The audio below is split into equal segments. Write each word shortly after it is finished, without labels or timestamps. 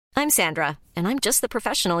I'm Sandra, and I'm just the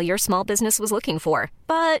professional your small business was looking for.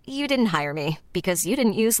 But you didn't hire me because you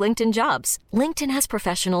didn't use LinkedIn Jobs. LinkedIn has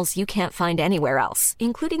professionals you can't find anywhere else,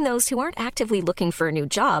 including those who aren't actively looking for a new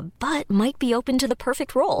job, but might be open to the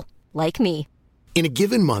perfect role, like me. In a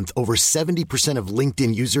given month, over 70% of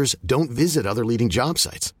LinkedIn users don't visit other leading job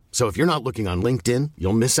sites. So if you're not looking on LinkedIn,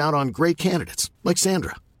 you'll miss out on great candidates like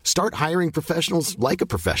Sandra. Start hiring professionals like a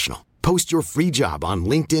professional. Post your free job on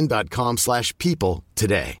linkedin.com/people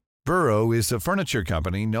today. Burrow is a furniture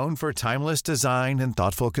company known for timeless design and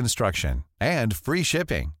thoughtful construction and free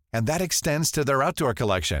shipping, and that extends to their outdoor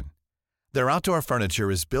collection. Their outdoor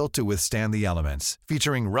furniture is built to withstand the elements,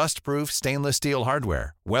 featuring rust-proof stainless steel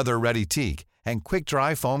hardware, weather-ready teak, and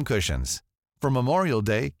quick-dry foam cushions. For Memorial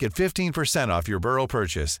Day, get 15% off your Burrow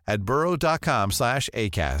purchase at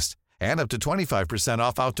burrow.com/ACAST and up to 25%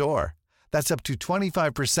 off outdoor. That's up to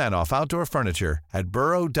 25% off outdoor furniture at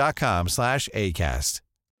burrow.com/ACAST.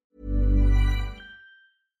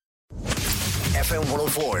 FM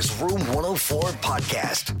 104's Room 104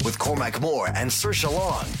 podcast with Cormac Moore and Saoirse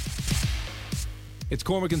Long. It's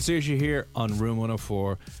Cormac and Saoirse here on Room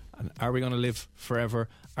 104. And are we going to live forever?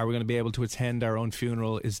 Are we going to be able to attend our own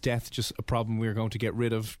funeral? Is death just a problem we're going to get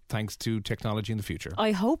rid of thanks to technology in the future?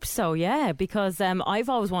 I hope so, yeah, because I've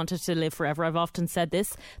always wanted to live forever. I've often said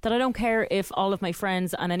this, that I don't care if all of my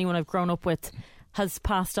friends and anyone I've grown up with has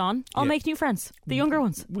passed on. I'll make new friends, the younger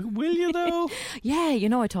ones. Will you though? Yeah, you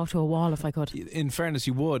know, I'd talk to a wall if I could. In fairness,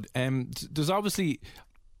 you would. There's obviously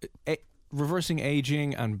reversing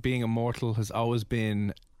aging and being immortal has always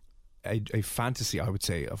been a fantasy, I would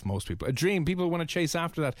say, of most people. A dream. People want to chase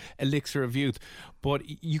after that elixir of youth. But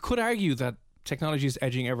you could argue that technology is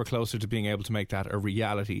edging ever closer to being able to make that a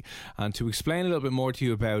reality. And to explain a little bit more to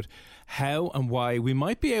you about how and why we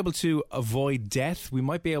might be able to avoid death, we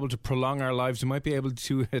might be able to prolong our lives, we might be able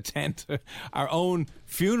to attend our own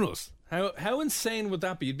funerals. How insane would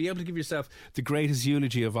that be? You'd be able to give yourself the greatest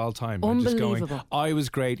eulogy of all time. Unbelievable. Just going, I was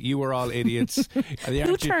great, you were all idiots.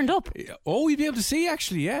 Who turned up? Oh, you'd be able to see,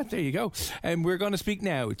 actually. Yeah, there you go. And we're going to speak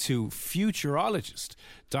now to futurologist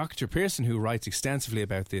Dr. Pearson, who writes extensively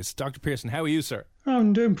about this. Dr. Pearson, how are you, sir?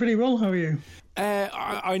 I'm doing pretty well. How are you?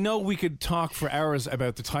 I know we could talk for hours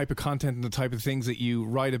about the type of content and the type of things that you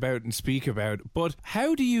write about and speak about, but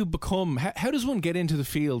how do you become, how does one get into the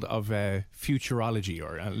field of futurology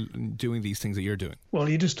or doing these things that you're doing? Well,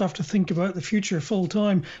 you just have to think about the future full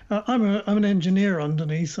time. I'm an engineer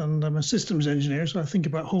underneath, and I'm a systems engineer, so I think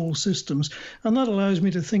about whole systems, and that allows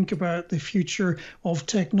me to think about the future of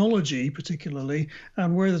technology particularly,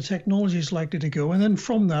 and where the technology is likely to go. And then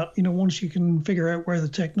from that, you know, once you can figure out where the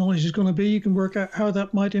technology is going to be, you can work out how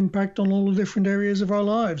that might impact on all the different areas of our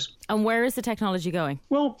lives. And where is the technology going?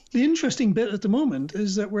 Well, the interesting bit at the moment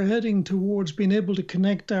is that we're heading towards being able to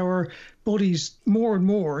connect our bodies more and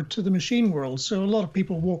more to the machine world. So a lot of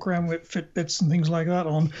people walk around with Fitbits and things like that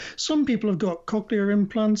on. Some people have got cochlear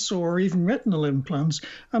implants or even retinal implants,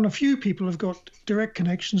 and a few people have got direct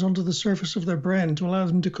connections onto the surface of their brain to allow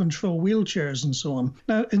them to control wheelchairs and so on.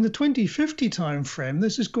 Now, in the 2050 time frame,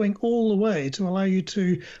 this is going all the way to allow you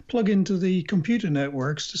to plug into the computer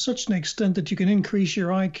networks to such an extent that you can increase your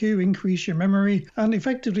IQ, increase your memory, and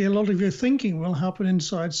effectively a lot of your thinking will happen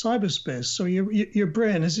inside cyberspace. So your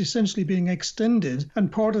brain is essentially being extended,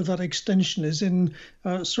 and part of that extension is in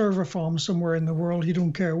a server farm somewhere in the world, you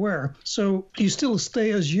don't care where. So you still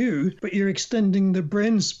stay as you, but you're extending the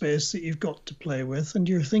brain space that you've got to play with, and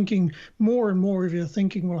you're thinking more and more of your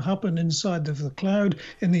thinking will happen inside of the cloud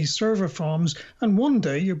in these server farms, and one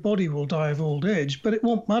day your body will die of old age, but it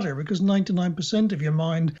won't matter because 99% of your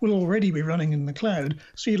mind will already be running in the cloud,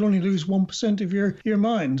 so you'll only lose 1% of your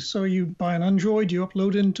mind. So you buy an Android, you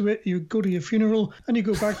upload into it, you go to your funeral, and you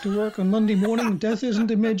go back to work on Monday morning. Death isn't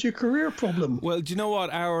a major career problem. Well, do you know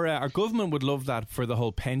what? Our government would love that for the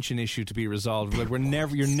whole pension issue to be resolved. Like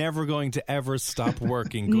you're never going to ever stop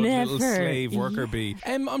working. Good Never. Little slave worker bee.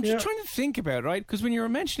 I'm just Yeah. trying to think about, right? Because when you were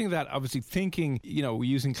mentioning that, obviously thinking, you know,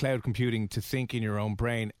 using cloud computing to think in your own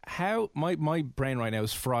brain, how my brain right now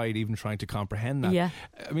is fried even trying to comprehend that. Yeah.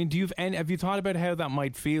 I mean, have you thought about how that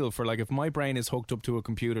might feel for, like, if my brain is hooked up to a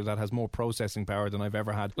computer that has more processing power than I've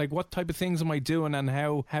ever had? Like, what type of things am I doing, and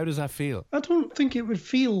how does that feel? I don't think it would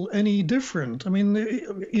feel any different. I mean,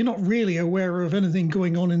 you're not really aware of anything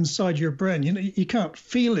going on inside your brain. You know, you can't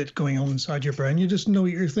feel it going on inside your brain. You just know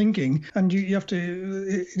what you're thinking, and you have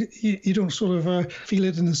to. You don't sort of feel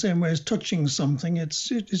it in the same way as touching something. It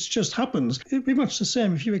just happens. It'd be much the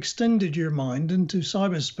same if you extended your mind into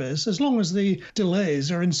cyberspace. As long as the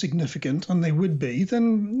delays are insignificant, and they would be,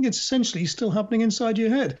 then it's essentially still happening inside your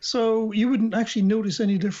head. So you wouldn't actually notice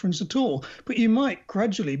any difference at all. But you might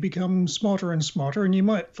gradually become become smarter and smarter, and you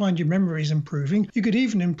might find your memories improving. You could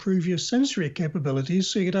even improve your sensory capabilities,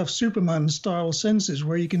 so you could have Superman-style senses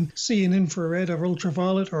where you can see in infrared or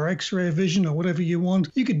ultraviolet or X-ray vision or whatever you want.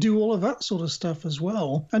 You could do all of that sort of stuff as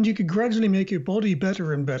well. And you could gradually make your body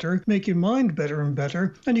better and better, make your mind better and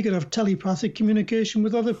better, and you could have telepathic communication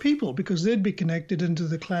with other people because they'd be connected into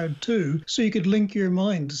the cloud too. So you could link your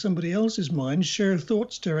mind to somebody else's mind, share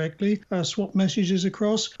thoughts directly, swap messages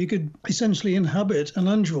across. You could essentially inhabit an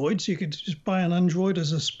android, so you could just buy an android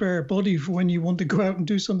as a spare body for when you want to go out and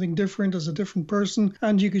do something different as a different person,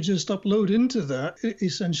 and you could just upload into that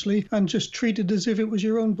essentially and just treat it as if it was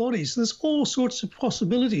your own body. So there's all sorts of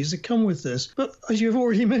possibilities that come with this. But as you've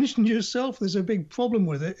already mentioned yourself, there's a big problem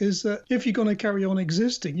with it, is that if you're going to carry on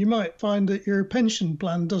existing, you might find that your pension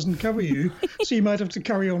plan doesn't cover you, so you might have to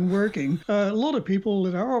carry on working. A lot of people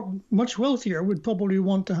that are much wealthier would probably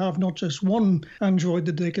want to have not just one android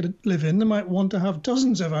that they could live in, they might want to have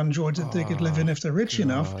dozens of androids that they could live in if they're rich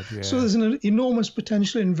enough. Yeah. So there's an enormous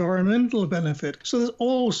potential environmental benefit. So there's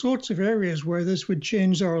all sorts of areas where this would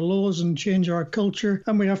change our laws and change our culture,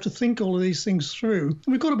 and we have to think all of these things through.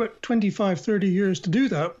 We've got about 25, 30 years to do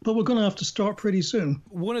that, but we're going to have to start pretty soon.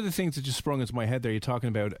 One of the things that just sprung into my head there, you're talking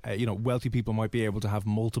about, wealthy people might be able to have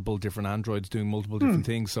multiple different androids doing multiple different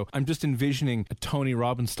things. So I'm just envisioning a Tony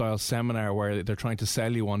Robbins style seminar where they're trying to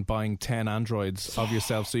sell you on buying 10 androids of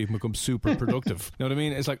yourself so you can become super productive. You know what I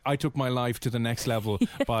mean? It's like I took my life to the next level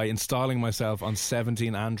by installing myself on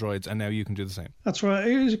 17 androids, and now you can do the same. That's right.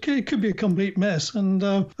 It could be a complete mess. And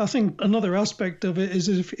I think another aspect of it is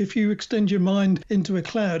if you extend your mind into a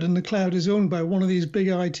cloud, and the cloud is owned by one of these big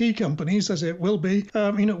IT companies, as it will be,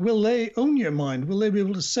 will they own your mind? Will they be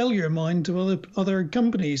able to sell your mind to other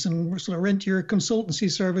companies and sort of rent your consultancy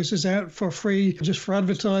services out for free just for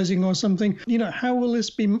advertising or something? How will this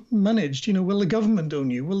be managed? Will the government own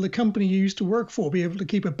you? Will the company you used to work for be able to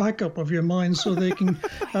keep a backup of your mind so they can,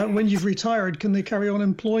 when you've retired, can they carry on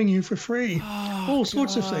employing you for free? All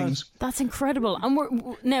sorts of things. That's incredible.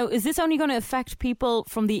 And now, is this only going to affect people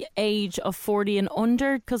from the age of 40 and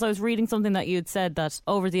under? Because I was reading something that you had said that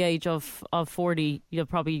over the age of 40, you'll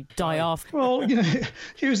probably die off. Well,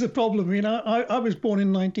 here's the problem. I was born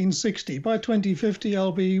in 1960. By 2050,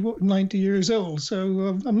 I'll be 90 years old.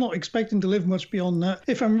 So I'm not expecting to live much beyond that.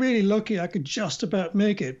 If I'm really lucky, I could just about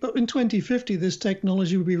make it. But in 2050, this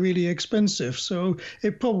technology will be really expensive. So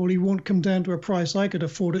it probably won't come down to a price I could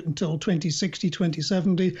afford it until 2060,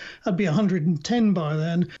 2070. I'd be 110 by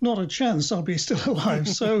then. Not a chance I'll be still alive.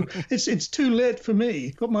 So it's too late for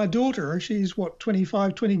me. But my daughter, she's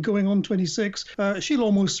 25, 20, going on 26. She'll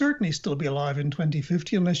almost certainly still be alive in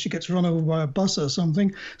 2050 unless she gets run over by a bus or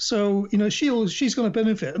something. So, she's going to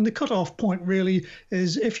benefit. And the cutoff point really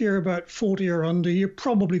is if you're about 40 or under, you're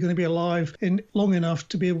probably going to be alive in long enough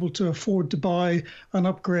to be able to afford to buy an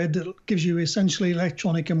upgrade that gives you essentially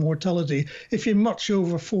electronic immortality. If you're much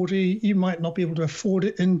over 40, you might not be able to afford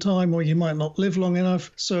it in time, or you might not live long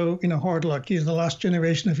enough. So, hard luck. You're the last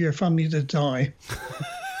generation of your family to die.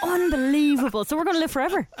 Unbelievable. So we're going to live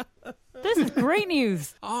forever. This is great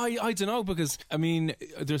news. I don't know, because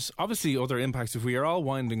there's obviously other impacts if we are all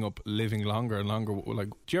winding up living longer and longer. Like,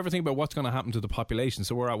 do you ever think about what's going to happen to the population?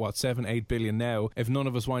 So we're at 7-8 billion now. If none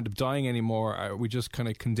of us wind up dying anymore, are we just kind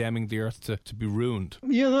of condemning the earth to be ruined?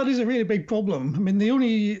 Yeah, that is a really big problem. The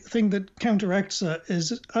only thing that counteracts that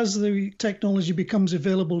is as the technology becomes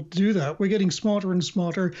available to do that, we're getting smarter and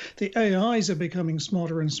smarter. The AIs are becoming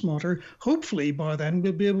smarter and smarter. Hopefully by then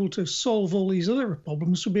we'll be able to solve all these other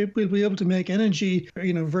problems. We'll be able to make energy,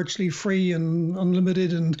 virtually free and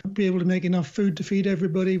unlimited, and be able to make enough food to feed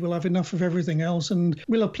everybody. We'll have enough of everything else, and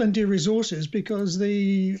we'll have plenty of resources because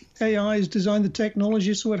the AI has designed the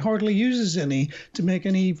technology so it hardly uses any to make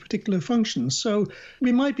any particular functions. So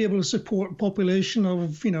we might be able to support a population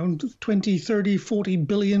of, 20, 30, 40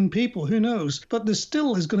 billion people. Who knows? But there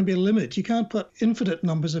still is going to be a limit. You can't put infinite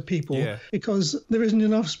numbers of people because there isn't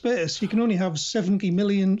enough space. You can only have 70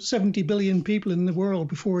 billion people in the world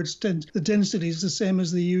before the density is the same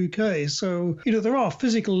as the UK. So, there are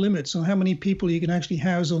physical limits on how many people you can actually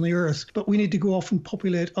house on the Earth, but we need to go off and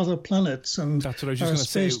populate other planets and that's what I was just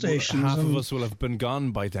space stations. Half of us will have been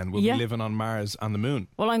gone by then. We'll be living on Mars and the Moon.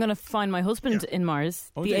 Well, I'm going to find my husband in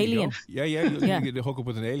Mars, the alien. Yeah, you get to hook up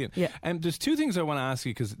with an alien. Yeah. There's two things I want to ask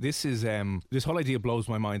you, because this is this whole idea blows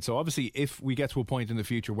my mind. So obviously, if we get to a point in the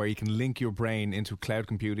future where you can link your brain into cloud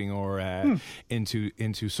computing or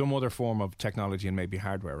into some other form of technology and maybe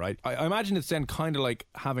hardware, right? I imagine it's then kind of like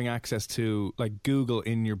having access to like Google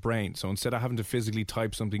in your brain. So instead of having to physically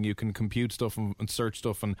type something, you can compute stuff and search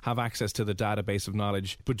stuff and have access to the database of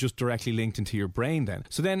knowledge, but just directly linked into your brain then.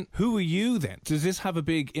 So then who are you then? Does this have a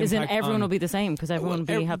big impact? As in everyone will be the same because everyone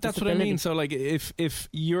will have that's this what ability. I mean. So like if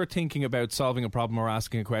you're thinking about solving a problem or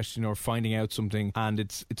asking a question or finding out something, and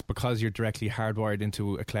it's because you're directly hardwired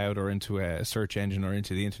into a cloud or into a search engine or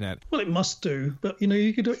into the internet. Well, it must do, but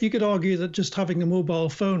you could argue that just having a mobile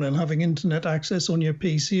phone and having internet access on your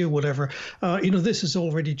PC or whatever, this has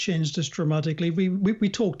already changed us dramatically. We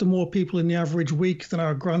talk to more people in the average week than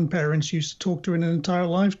our grandparents used to talk to in an entire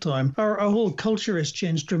lifetime. Our whole culture has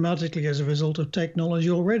changed dramatically as a result of technology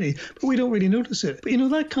already, but we don't really notice it. But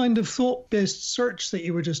that kind of thought-based search that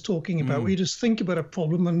you were just talking about, where you just think about a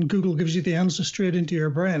problem and Google gives you the answer straight into your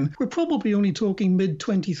brain, we're probably only talking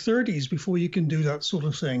mid-2030s before you can do that sort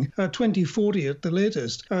of thing. 2040 at the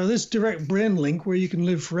latest. This direct brain link where you can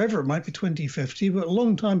live forever might be 2050, but a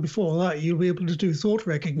long time before that you'll be able to do thought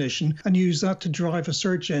recognition and use that to drive a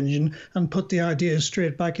search engine and put the ideas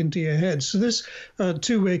straight back into your head. So this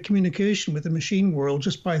two-way communication with the machine world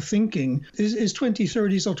just by thinking is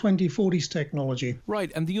 2030s or 2040s technology.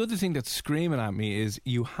 Right, and the other thing that's screaming at me is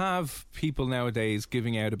you have people nowadays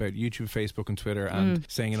giving out about YouTube, Facebook and Twitter and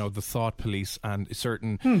saying, the thought police and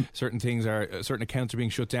certain things certain accounts are being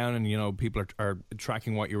shut down and, people are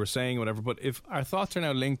tracking what you were saying, whatever. But if our thoughts are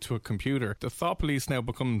now linked to a computer, the thought police now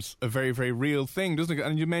becomes a very, very real thing, doesn't it?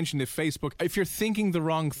 And you mentioned if you're thinking the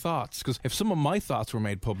wrong thoughts, because if some of my thoughts were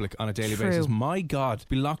made public on a daily basis, my God,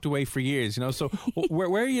 be locked away for years, So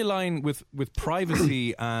where are you lying with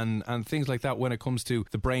privacy and things like that when it comes to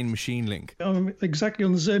the brain-machine link? I'm exactly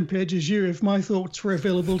on the same page as you. If my thoughts were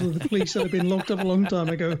available to the police, I'd have been locked up a long time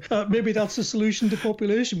ago. Maybe that's the solution to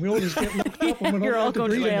population. We all just get locked up and we're not allowed to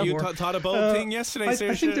breathe anymore. You thought a bold thing yesterday,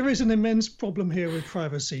 I think there is an immense problem here with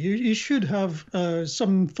privacy. You should have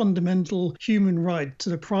some fundamental human right to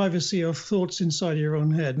the privacy of thoughts inside your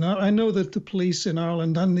own head. Now, I know that the police in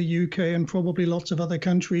Ireland and the UK and probably lots of other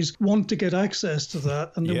countries want to get access to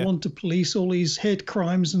that, and they want to police all these hate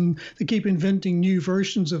crimes, and they keep inventing new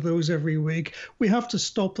versions of those every week. We have to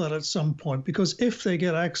stop that at some point, because if they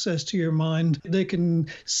get access to your mind, they can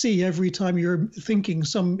see every time you're thinking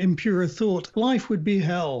some impure thought. Life would be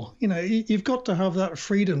hell. You've got to have that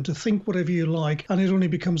freedom to think whatever you like, and it only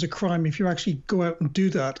becomes a crime if you actually go out and do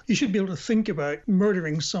that. You should be able to think about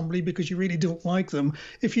murdering somebody because you really don't like them.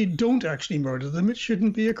 If you don't actually murder them, it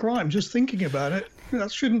shouldn't be a crime. Just thinking about it,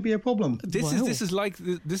 that shouldn't be a problem.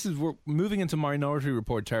 We're moving into Minority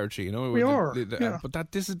Report territory, We are.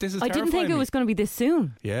 But this is I didn't think it was going to be this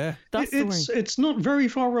soon. Yeah. It's not very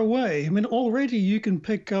far away. I mean, already you can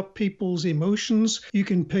pick up people's emotions. You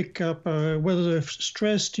can pick up whether they're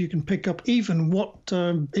stressed. You can pick up even what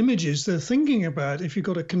images they're thinking about if you've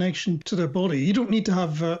got a connection to their body. You don't need to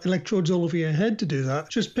have electrodes all over your head to do that.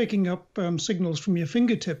 Just picking up signals from your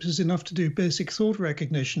fingertips is enough to do basic thought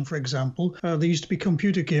recognition, for example. There used to be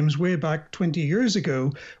computer games way back 20 years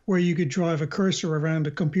ago where you could drive a cursor around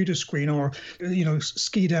a computer screen or,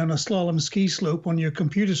 ski down a slalom ski slope on your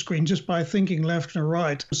computer screen just by thinking left and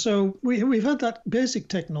right. So we've had that basic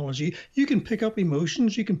technology. You can pick up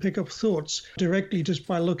emotions, you can pick up thoughts directly just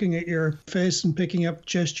by looking at your face and picking up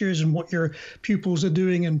gestures and what your pupils are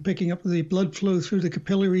doing and picking up the blood flow through the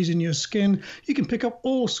capillaries in your skin. You can pick up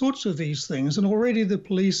all sorts of these things, and already the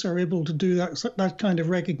police are able to do that kind of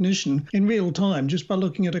recognition in real time just by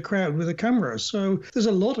looking at a crowd with a camera. So there's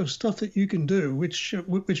a lot of stuff that you can do which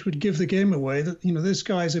would give the game away that, this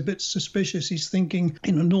guy's a bit suspicious. He's thinking,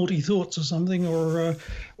 naughty thoughts or something, or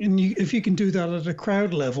if you can do that at a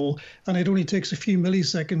crowd level, and it only takes a few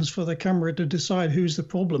milliseconds for the camera to decide who's the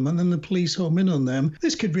problem, and then the police home in on them,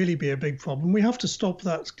 this could really be a big problem. We have to stop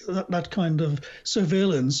that kind of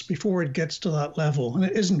surveillance before it gets to that level, and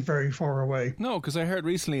it isn't very far away. No, because I heard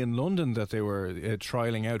recently in London that they were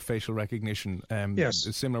trialling out facial recognition. Yes.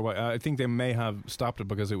 A similar way. I think they may have stopped it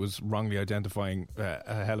because it was wrongly identifying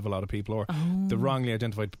a hell of a lot of people, or the wrongly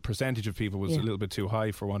identified percentage of people was a little bit too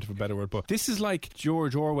high, for want of a better word. But this is like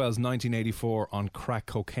George Orwell's 1984 on crack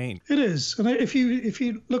cocaine. It is. And if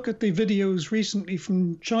you look at the videos recently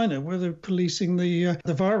from China where they're policing the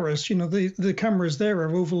virus, the cameras there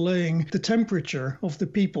are overlaying the temperature of the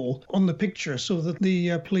people on the picture so that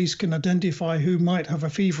the police can identify who might have a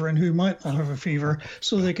fever and who might not have a fever,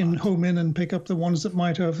 so they can home in and pick up the ones that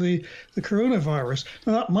might have the coronavirus.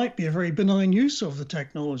 Now, that might be a very benign use of the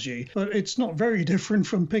technology, but it's not very different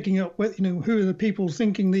from picking up who are the people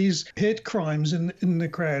thinking these hate crimes in the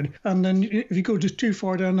crowd. And then if you go just too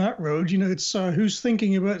far down that road, it's who's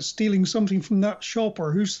thinking about stealing something from that shop,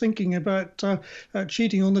 or who's thinking about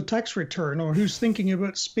cheating on the tax return, or who's thinking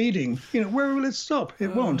about speeding. Where will it stop?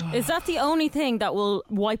 It won't. Is that the only thing that will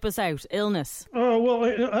wipe us out? Illness? Oh,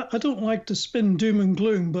 well, I don't like to spin doom and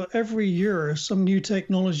gloom, but every year some new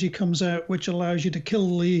technology comes out which allows you to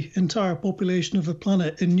kill the entire population of the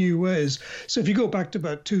planet in new ways. So if you go back to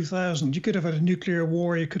about 2000, you could have had a nuclear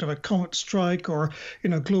war, you could have a comet strike or,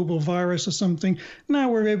 global virus or something. Now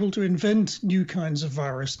we're able to invent new kinds of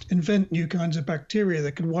virus, invent new kinds of bacteria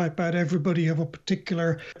that can wipe out everybody of a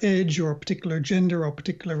particular age or a particular gender or a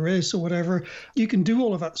particular race or whatever. You can do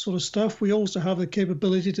all of that sort of stuff. We also have the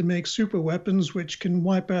capability to make super weapons which can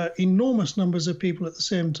wipe out enormous numbers of people at the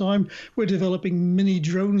same time. We're developing mini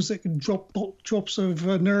drones that can drop drops of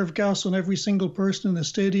nerve gas on every single person in the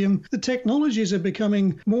stadium. The technologies are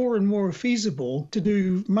becoming more and more feasible to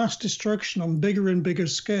do mass destruction on bigger and bigger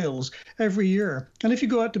scales every year. And if you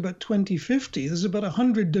go out to about 2050, there's about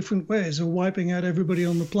 100 different ways of wiping out everybody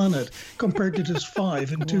on the planet compared to just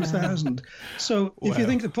 5 in 2000. So if you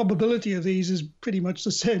think the probability of these is pretty much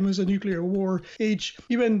the same as a nuclear war each,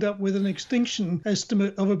 you end up with an extinction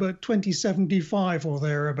estimate of about 2075 or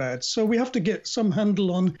thereabouts. So we have to get some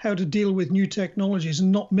handle on how to deal with new technologies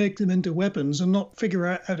and not make them into weapons and not figure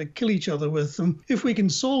out how to kill each other with them. If we can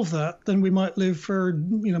solve that, then we might live for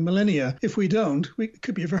millennia. If we don't, it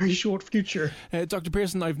could be a very short future. Dr.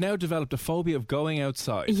 Pearson, I've now developed a phobia of going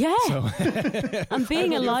outside. Yeah. So and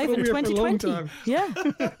being alive in 2020. Yeah.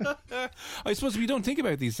 I suppose we don't think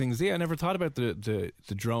about these things. Yeah, I never thought about the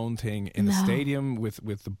drone thing in the stadium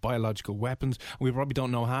with the biological weapons. We probably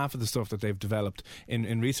don't know half of the stuff that they've developed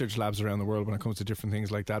in research labs around the world when it comes to different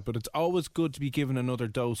things like that. But it's always good to be given another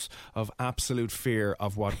dose of absolute fear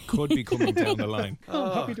of what could be coming down the line.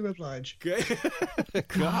 I'm happy to oblige.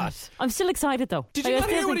 God. I'm still excited though. Did you not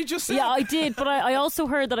hear what he just said? Yeah, I did, but I also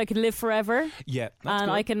heard that I could live forever. Yeah, and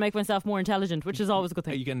good. I can make myself more intelligent, which is always a good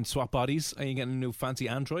thing. Are you getting swap bodies? Are you getting a new fancy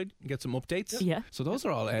Android? You get some updates? Yeah. So those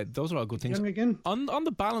are all good things. Again. On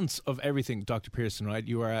the balance of everything, Dr. Pearson, right?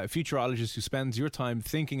 You are a futurologist who spends your time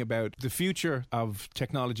thinking about the future of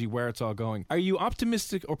technology, where it's all going. Are you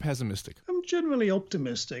optimistic or pessimistic? I'm generally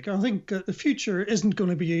optimistic. I think the future isn't going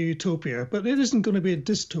to be a utopia, but it isn't going to be a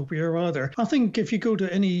dystopia either. I think if you go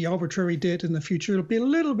to any arbitrary date in the future, it'll be a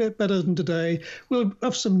little bit better than today. We'll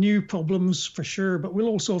have some new problems for sure, but we'll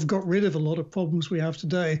also have got rid of a lot of problems we have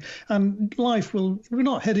today. And we're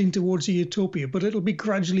not heading towards a utopia, but it'll be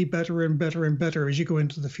gradually better and better and better as you go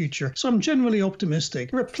into the future. So I'm generally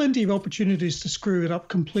optimistic. There are plenty of opportunities to screw it up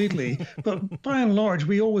completely, but by and large,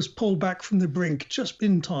 we always pull back from the brink just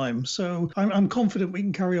in time. So I'm confident we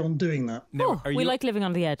can carry on doing that. Now, we like living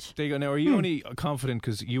on the edge. There you go. Now, are you only confident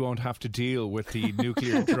because you won't have to deal with the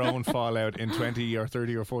nuclear drone fallout in 20 or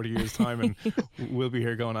 30 or 40 years' time, and we'll be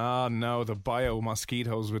here going, no, the bio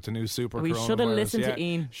mosquitoes with the new super coronavirus. We should have listened to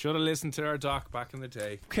Ian. Should have listened to our doc back in the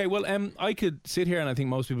day. Okay, well, I could sit here and I think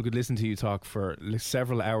most people could listen to you talk for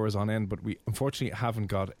several hours on end, but we unfortunately haven't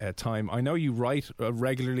got time. I know you write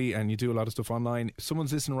regularly and you do a lot of stuff online. If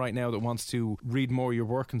someone's listening right now that wants to read more of your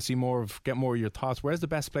work and get more of your thoughts, where's the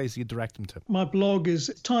best place you direct them to? My blog is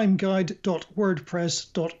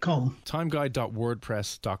timeguide.wordpress.com.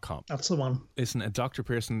 Timeguide.wordpress.com. That's the one. Listen, Dr.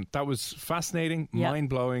 Pearson, that was fascinating,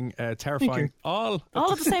 mind-blowing, terrifying. All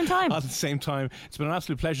at the same time. All at the same time. It's been an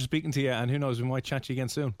absolute pleasure speaking to you, and who knows, we might chat to you again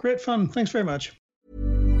soon. Great fun. Thanks very much.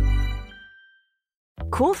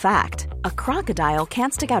 Cool fact, a crocodile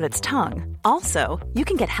can't stick out its tongue. Also, you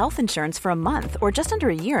can get health insurance for a month or just under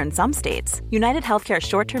a year in some states. United Healthcare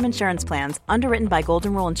short-term insurance plans, underwritten by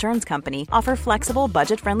Golden Rule Insurance Company, offer flexible,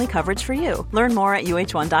 budget-friendly coverage for you. Learn more at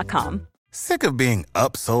UH1.com. Sick of being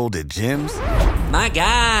upsold at gyms? My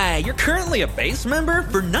guy, you're currently a base member.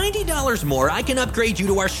 For $90 more, I can upgrade you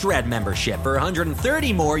to our Shred membership. For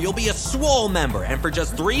 $130 more, you'll be a Swole member. And for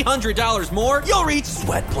just $300 more, you'll reach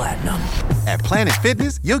Sweat Platinum. At Planet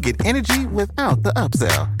Fitness, you'll get energy without the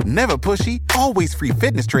upsell. Never pushy, always free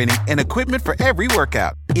fitness training and equipment for every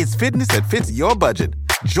workout. It's fitness that fits your budget.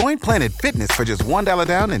 Join Planet Fitness for just $1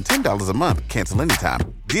 down and $10 a month. Cancel anytime.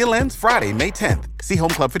 Deal ends Friday, May 10th. See Home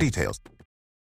Club for details.